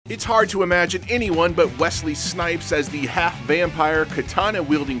It's hard to imagine anyone but Wesley Snipes as the half-vampire,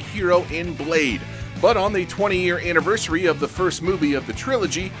 katana-wielding hero in Blade. But on the 20-year anniversary of the first movie of the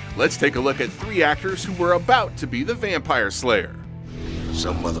trilogy, let's take a look at 3 actors who were about to be the Vampire Slayer.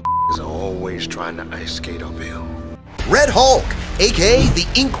 Some motherfuckers are always trying to ice skate uphill. Red Hulk, aka the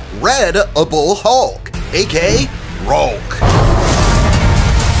Incredible Hulk, aka Rolk.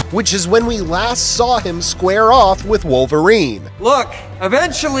 Which is when we last saw him square off with Wolverine. Look,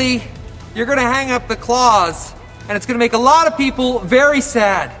 eventually, you're gonna hang up the claws, and it's gonna make a lot of people very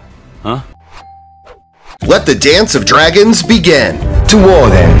sad. Huh? Let the dance of dragons begin. To war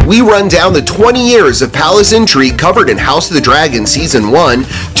then. We run down the 20 years of palace intrigue covered in House of the Dragon Season 1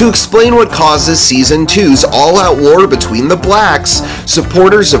 to explain what causes Season 2's all-out war between the Blacks,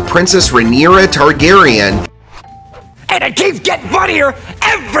 supporters of Princess Rhaenyra Targaryen, And it keeps getting funnier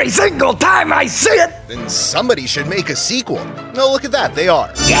every single time I see it! then somebody should make a sequel. Oh, look at that, they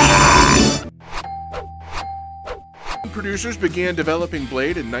are. Producers began developing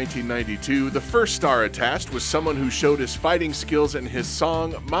Blade in 1992. The first star attached was someone who showed his fighting skills in his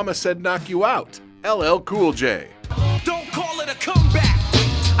song Mama Said Knock You Out, LL Cool J. Don't call it a comeback.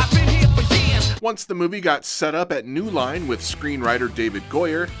 I've been here for years. Once the movie got set up at New Line with screenwriter David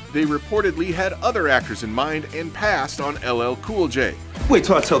Goyer, they reportedly had other actors in mind and passed on LL Cool J. Wait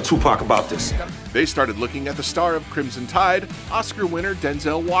till I tell Tupac about this. They started looking at the star of Crimson Tide, Oscar winner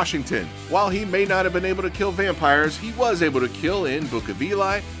Denzel Washington. While he may not have been able to kill vampires, he was able to kill in Book of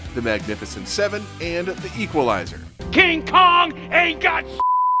Eli, The Magnificent Seven, and The Equalizer. King Kong ain't got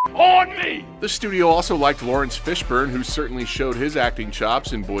on me. The studio also liked Lawrence Fishburne, who certainly showed his acting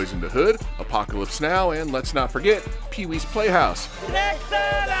chops in Boys in the Hood, Apocalypse Now, and let's not forget, Pee-wee's Playhouse.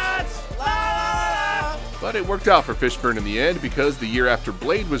 But it worked out for Fishburne in the end because the year after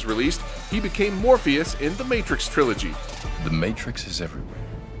Blade was released, he became Morpheus in the Matrix trilogy. The Matrix is everywhere.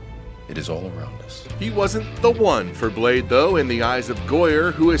 It is all around us. He wasn't the one for Blade, though, in the eyes of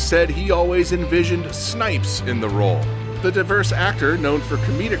Goyer, who has said he always envisioned Snipes in the role. The diverse actor, known for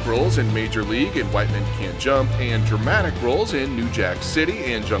comedic roles in Major League and White Men Can't Jump, and dramatic roles in New Jack City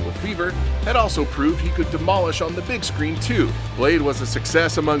and Jungle Fever, had also proved he could demolish on the big screen too. Blade was a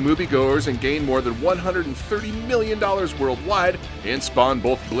success among moviegoers and gained more than $130 million worldwide, and spawned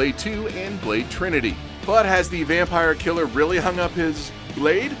both Blade 2 and Blade Trinity. But has the vampire killer really hung up his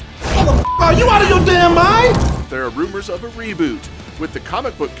blade? Are you out of your damn mind? There are rumors of a reboot, with the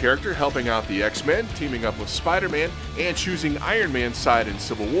comic book character helping out the X-Men, teaming up with Spider-Man, and choosing Iron Man's side in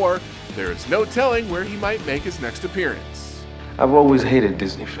Civil War. There is no telling where he might make his next appearance. I've always hated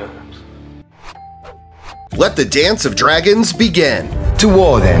Disney films. Let the dance of dragons begin. To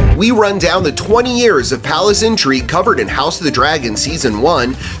war then. We run down the 20 years of palace intrigue covered in House of the Dragon Season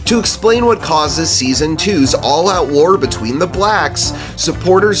 1 to explain what causes Season 2's all-out war between the Blacks,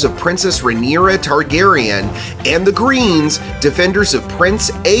 supporters of Princess Rhaenyra Targaryen, and the Greens, defenders of Prince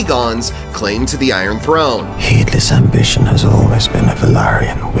Aegon's claim to the Iron Throne. Heedless ambition has always been a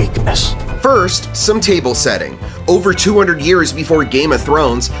Valyrian weakness. First, some table setting. Over 200 years before Game of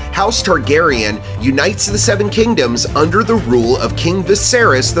Thrones, House Targaryen unites the Seven Kingdoms under the rule of King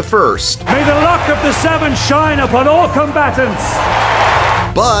Viserys I. May the luck of the Seven shine upon all combatants!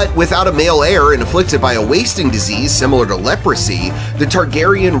 But without a male heir and afflicted by a wasting disease similar to leprosy, the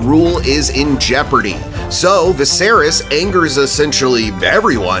Targaryen rule is in jeopardy. So Viserys angers essentially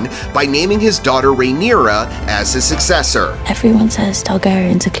everyone by naming his daughter Rhaenyra as his successor. Everyone says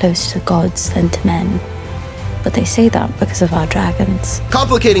Targaryens are closer to gods than to men, but they say that because of our dragons.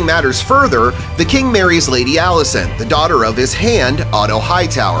 Complicating matters further, the king marries Lady Alicent, the daughter of his hand, Otto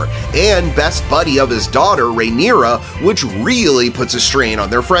Hightower, and best buddy of his daughter, Rhaenyra, which really puts a strain on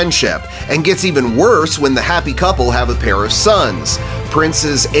their friendship, and gets even worse when the happy couple have a pair of sons,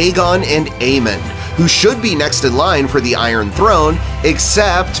 Princes Aegon and Aemon, who should be next in line for the Iron Throne,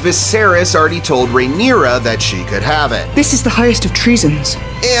 except Viserys already told Rhaenyra that she could have it. This is the highest of treasons.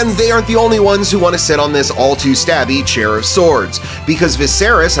 And they aren't the only ones who want to sit on this all-too-stabby chair of swords, because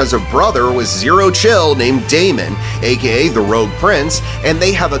Viserys has a brother with zero chill named Daemon, aka the Rogue Prince, and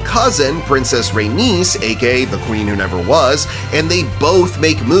they have a cousin, Princess Rhaenys, aka the Queen Who Never Was, and they both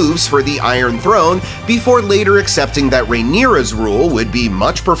make moves for the Iron Throne before later accepting that Rhaenyra's rule would be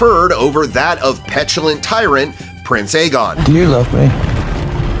much preferred over that of petulant tyrant Prince Aegon. Do you love me?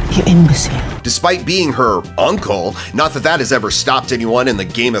 You imbecile. Despite being her uncle, not that that has ever stopped anyone in the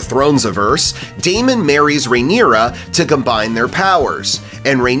Game of Thrones-averse, Daemon marries Rhaenyra to combine their powers,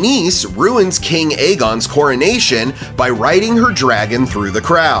 and Rhaenys ruins King Aegon's coronation by riding her dragon through the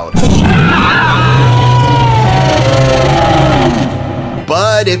crowd.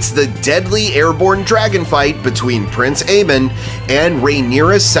 But it's the deadly airborne dragon fight between Prince Aemon and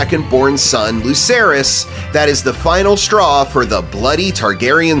Rhaenyra's second-born son, Lucerys, that is the final straw for the bloody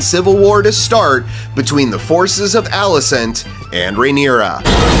Targaryen civil war to start between the forces of Alicent and Rhaenyra.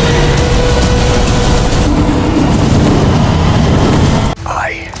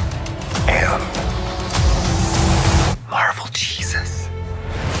 I am Marvel Jesus.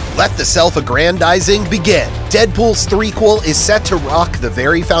 Let the self-aggrandizing begin. Deadpool's threequel is set to rock the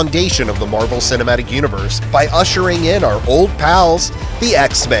very foundation of the Marvel Cinematic Universe by ushering in our old pals, the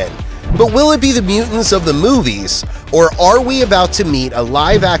X-Men. But will it be the mutants of the movies, or are we about to meet a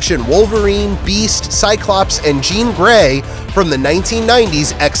live-action Wolverine, Beast, Cyclops, and Jean Grey from the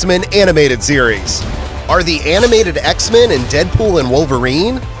 1990s X-Men animated series? Are the animated X-Men in Deadpool and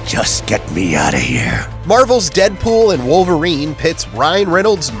Wolverine? Just get me out of here. Marvel's Deadpool and Wolverine pits Ryan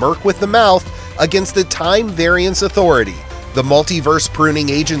Reynolds' Merc with the Mouth against the Time Variance Authority, the multiverse pruning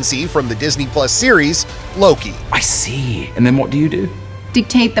agency from the Disney Plus series, Loki. I see. And then what do you do?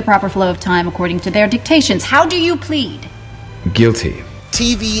 Dictate the proper flow of time according to their dictations. How do you plead? Guilty.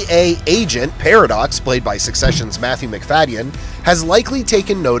 TVA agent Paradox, played by Succession's Matthew McFadden, has likely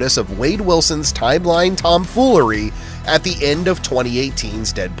taken notice of Wade Wilson's timeline tomfoolery at the end of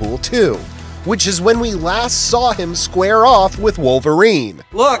 2018's Deadpool 2, which is when we last saw him square off with Wolverine.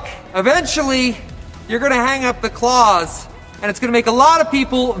 Look, eventually, you're gonna hang up the claws, and it's gonna make a lot of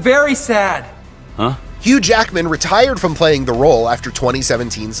people very sad. Huh? Hugh Jackman retired from playing the role after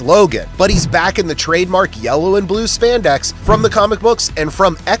 2017's Logan, but he's back in the trademark yellow and blue spandex from the comic books and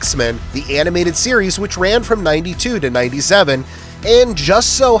from X-Men, the animated series which ran from 92 to 97, and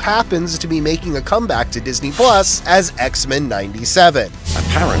just so happens to be making a comeback to Disney Plus as X-Men 97.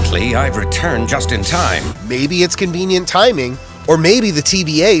 Apparently, I've returned just in time. Maybe it's convenient timing, or maybe the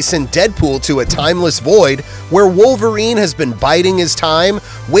TVA sent Deadpool to a timeless void where Wolverine has been biding his time,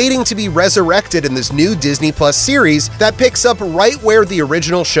 waiting to be resurrected in this new Disney Plus series that picks up right where the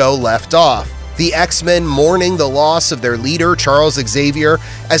original show left off. The X-Men mourning the loss of their leader, Charles Xavier,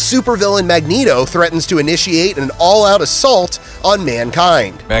 as supervillain Magneto threatens to initiate an all-out assault on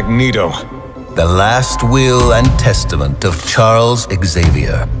mankind. Magneto, the last will and testament of Charles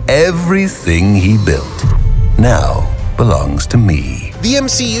Xavier. Everything he built now belongs to me. The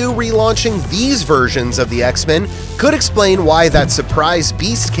MCU relaunching these versions of the X-Men could explain why that surprise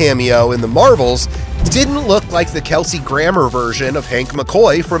Beast cameo in the Marvels didn't look like the Kelsey Grammer version of Hank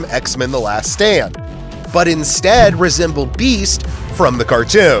McCoy from X-Men The Last Stand, but instead resembled Beast from the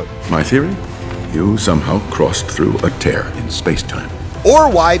cartoon. My theory? You somehow crossed through a tear in space-time.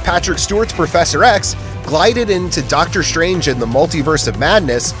 Or why Patrick Stewart's Professor X glided into Doctor Strange in the Multiverse of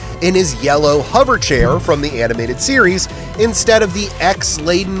Madness in his yellow hover chair from the animated series instead of the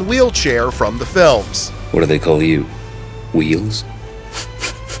X-laden wheelchair from the films. What do they call you? Wheels?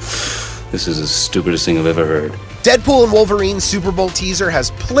 This is the stupidest thing I've ever heard. Deadpool and Wolverine's Super Bowl teaser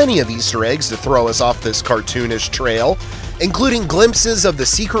has plenty of Easter eggs to throw us off this cartoonish trail, including glimpses of the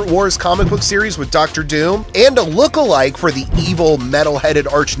Secret Wars comic book series with Doctor Doom, and a look-alike for the evil, metal-headed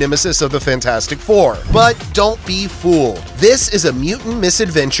arch-nemesis of the Fantastic Four. But don't be fooled. This is a mutant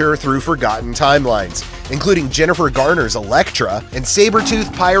misadventure through forgotten timelines, including Jennifer Garner's Elektra and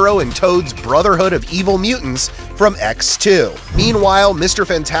Sabretooth, Pyro, and Toad's Brotherhood of Evil Mutants from X2. Meanwhile, Mr.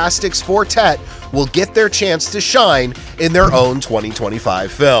 Fantastic's Fortet will get their chance to shine in their own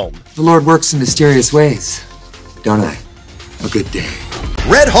 2025 film. The Lord works in mysterious ways, don't I? A good day.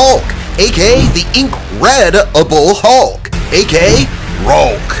 Red Hulk, aka the Incredible Hulk, aka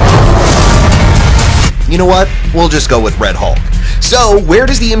Rolk. You know what? We'll just go with Red Hulk. So, where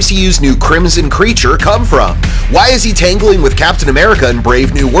does the MCU's new Crimson Creature come from? Why is he tangling with Captain America in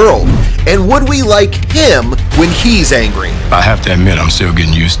Brave New World? And would we like him when he's angry? I have to admit, I'm still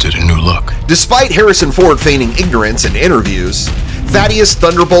getting used to the new look. Despite Harrison Ford feigning ignorance in interviews, Thaddeus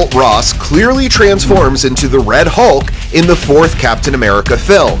Thunderbolt Ross clearly transforms into the Red Hulk in the fourth Captain America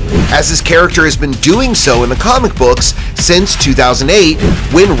film, as his character has been doing so in the comic books since 2008,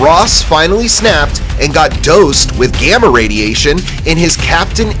 when Ross finally snapped and got dosed with gamma radiation in his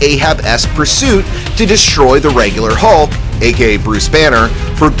Captain Ahab-esque pursuit to destroy the regular Hulk, aka Bruce Banner,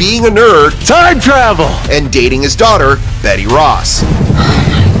 for being a nerd, time travel, and dating his daughter, Betty Ross.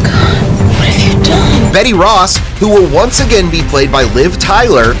 Betty Ross, who will once again be played by Liv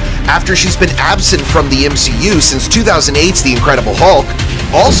Tyler after she's been absent from the MCU since 2008's The Incredible Hulk,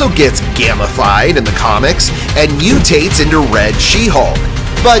 also gets gamma-fied in the comics and mutates into Red She-Hulk.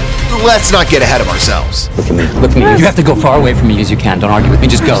 But let's not get ahead of ourselves. Look at me. Look at me. You have to go far away from me as you can. Don't argue with me.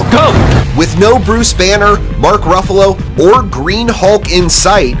 Just go. Go! With no Bruce Banner, Mark Ruffalo, or Green Hulk in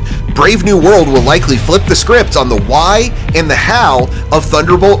sight, Brave New World will likely flip the script on the why and the how of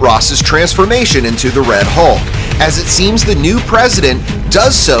Thunderbolt Ross's transformation into the Red Hulk, as it seems the new president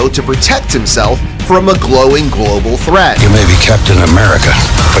does so to protect himself from a glowing global threat. You may be Captain America,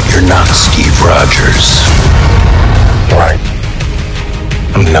 but you're not Steve Rogers. Right.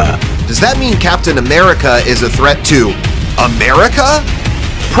 I'm not. Does that mean Captain America is a threat to America?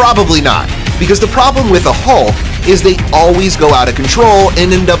 Probably not, because the problem with a Hulk is they always go out of control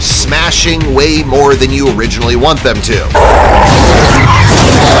and end up smashing way more than you originally want them to.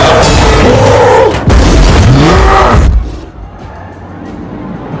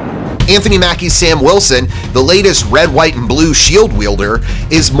 Anthony Mackie's Sam Wilson, the latest red, white, and blue shield wielder,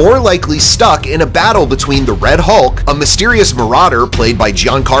 is more likely stuck in a battle between the Red Hulk, a mysterious marauder played by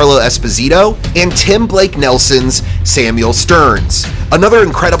Giancarlo Esposito, and Tim Blake Nelson's Samuel Stearns, another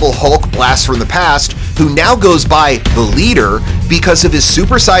incredible Hulk blast from the past who now goes by the Leader because of his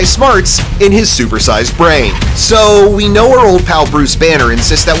supersized smarts and his supersized brain. So we know our old pal Bruce Banner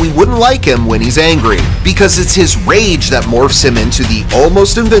insists that we wouldn't like him when he's angry, because it's his rage that morphs him into the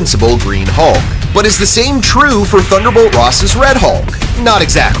almost invincible Green Hulk. But is the same true for Thunderbolt Ross's Red Hulk? Not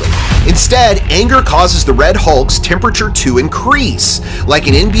exactly. Instead, anger causes the Red Hulk's temperature to increase, like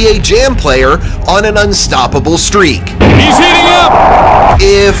an NBA Jam player on an unstoppable streak. He's heating up!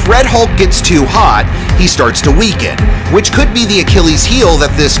 If Red Hulk gets too hot, he starts to weaken, which could be the Achilles heel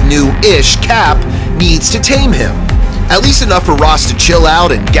that this new-ish Cap needs to tame him. At least enough for Ross to chill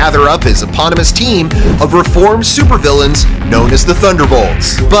out and gather up his eponymous team of reformed supervillains known as the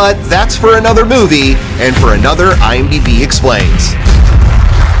Thunderbolts. But that's for another movie and for another IMDb Explains.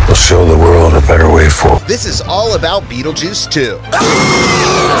 We'll show the world a better way forward. This is all about Beetlejuice 2.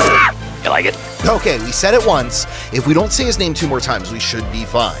 You like it? Okay, we said it once. If we don't say his name 2 more times, we should be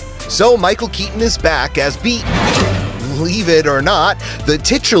fine. So Michael Keaton is back as believe it or not, the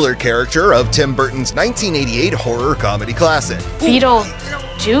titular character of Tim Burton's 1988 horror comedy classic.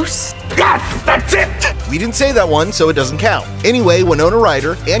 Beetlejuice? Yes, that's it! We didn't say that one, so it doesn't count. Anyway, Winona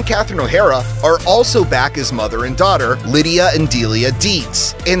Ryder and Catherine O'Hara are also back as mother and daughter, Lydia and Delia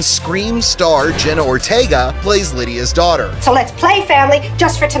Dietz. And Scream star Jenna Ortega plays Lydia's daughter. So let's play family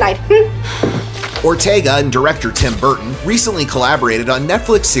just for tonight. Ortega and director Tim Burton recently collaborated on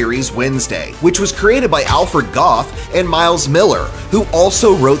Netflix series Wednesday, which was created by Alfred Goff and Miles Miller, who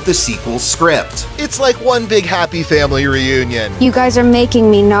also wrote the sequel's script. It's like one big happy family reunion. You guys are making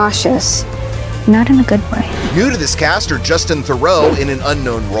me nauseous. Not in a good way. New to this cast are Justin Theroux in an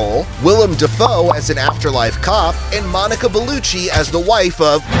unknown role, Willem Dafoe as an afterlife cop, and Monica Bellucci as the wife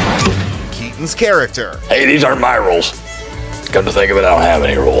of Keaton's character. Hey, these aren't my rules. Come to think of it, I don't have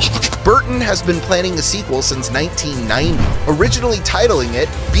any rules. Burton has been planning the sequel since 1990, originally titling it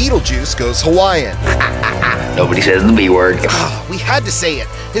Beetlejuice Goes Hawaiian. Nobody says the B word. We had to say it.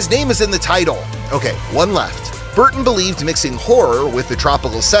 His name is in the title. Okay, one left. Burton believed mixing horror with the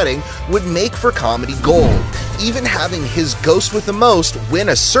tropical setting would make for comedy gold, even having his Ghost with the Most win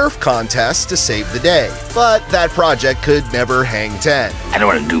a surf contest to save the day. But that project could never hang 10. I don't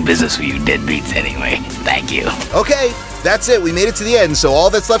want to do business with you deadbeats anyway. Thank you. Okay, that's it. We made it to the end, so all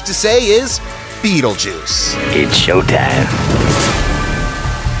that's left to say is Beetlejuice. It's showtime.